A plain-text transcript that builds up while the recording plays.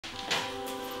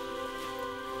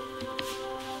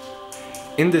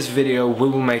In this video we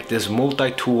will make this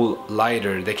multi-tool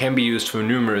lighter that can be used for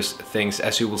numerous things,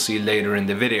 as you will see later in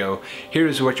the video. Here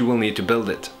is what you will need to build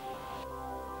it.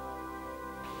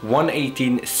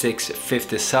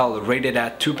 118-650 cell rated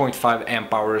at 2.5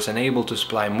 amp hours and able to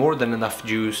supply more than enough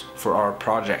juice for our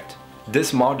project.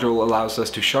 This module allows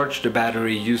us to charge the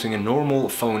battery using a normal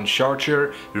phone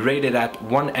charger. Rated at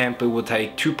 1 amp, it will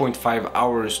take 2.5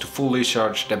 hours to fully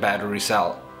charge the battery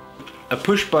cell. A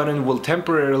push button will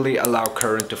temporarily allow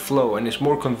current to flow and is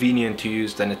more convenient to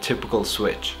use than a typical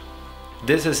switch.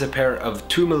 This is a pair of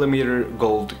 2mm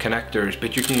gold connectors,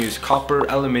 but you can use copper,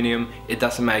 aluminium, it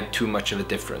doesn't make too much of a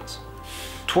difference.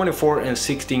 24 and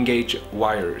 16 gauge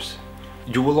wires.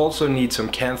 You will also need some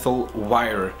Kanthal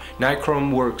wire.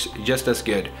 Nichrome works just as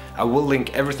good. I will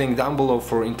link everything down below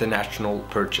for international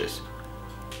purchase.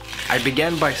 I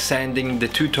began by sanding the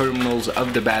two terminals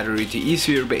of the battery to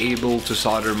easier be able to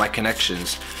solder my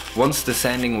connections. Once the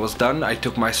sanding was done, I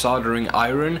took my soldering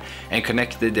iron and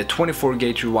connected the 24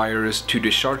 gauge wires to the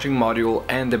charging module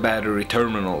and the battery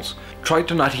terminals. Try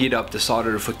to not heat up the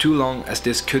solder for too long, as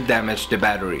this could damage the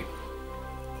battery.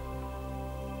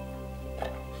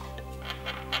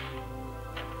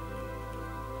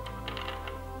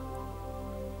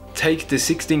 Take the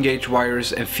 16 gauge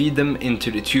wires and feed them into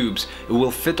the tubes. It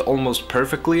will fit almost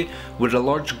perfectly. With a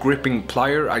large gripping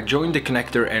plier I joined the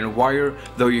connector and wire,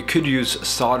 though you could use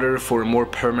solder for a more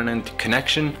permanent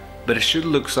connection, but it should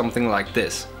look something like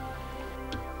this.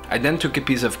 I then took a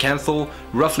piece of Kanthal,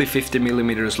 roughly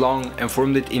 50mm long, and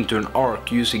formed it into an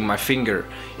arc using my finger.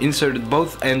 Inserted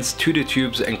both ends to the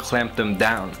tubes and clamped them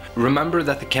down. Remember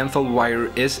that the Kanthal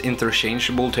wire is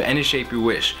interchangeable to any shape you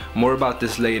wish. More about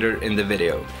this later in the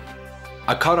video.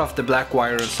 I cut off the black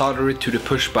wire and soldered it to the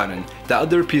push button. The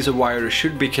other piece of wire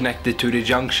should be connected to the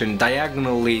junction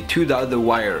diagonally to the other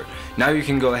wire. Now you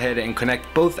can go ahead and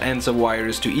connect both ends of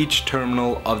wires to each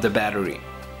terminal of the battery.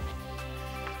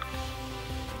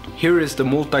 Here is the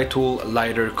multi-tool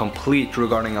lighter complete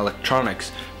regarding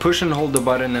electronics. Push and hold the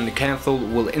button and the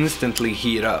Kanthal will instantly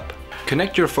heat up.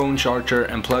 Connect your phone charger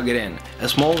and plug it in. A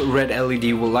small red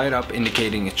LED will light up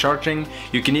indicating it's charging.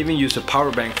 You can even use a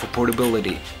power bank for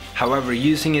portability. However,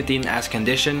 using it in as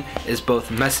condition is both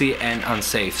messy and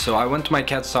unsafe, so I went to my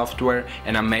CAD software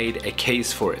and I made a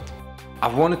case for it. I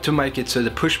wanted to make it so the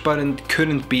push button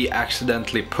couldn't be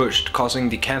accidentally pushed, causing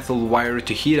the Kanthal wire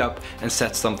to heat up and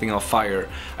set something on fire.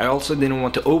 I also didn't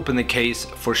want to open the case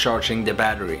for charging the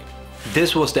battery.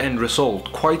 This was the end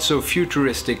result, quite so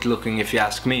futuristic looking if you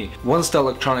ask me. Once the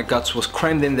electronic guts was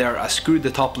crammed in there, I screwed the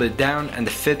top lid down and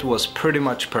the fit was pretty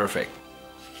much perfect.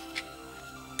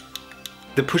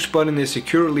 The push button is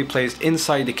securely placed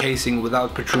inside the casing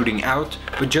without protruding out,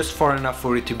 but just far enough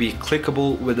for it to be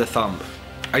clickable with the thumb.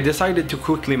 I decided to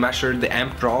quickly measure the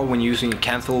amp draw when using a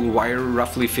Kanthal wire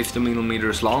roughly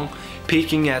 50mm long,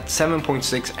 peaking at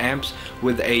 7.6 amps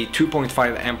with a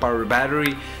 2.5 amp hour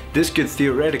battery. This could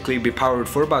theoretically be powered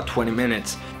for about 20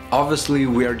 minutes. Obviously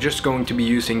we are just going to be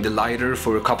using the lighter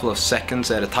for a couple of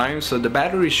seconds at a time, so the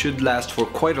battery should last for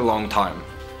quite a long time.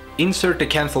 Insert the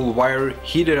Kanthal wire,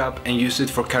 heat it up and use it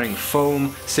for cutting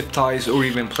foam, zip ties or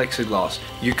even plexiglass.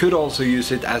 You could also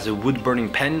use it as a wood burning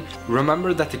pen.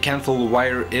 Remember that the Kanthal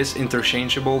wire is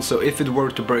interchangeable, so if it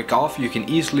were to break off you can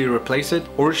easily replace it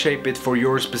or shape it for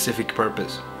your specific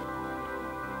purpose.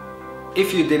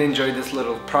 If you did enjoy this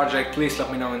little project, please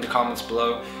let me know in the comments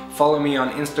below. Follow me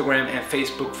on Instagram and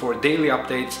Facebook for daily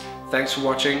updates. Thanks for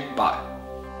watching, bye.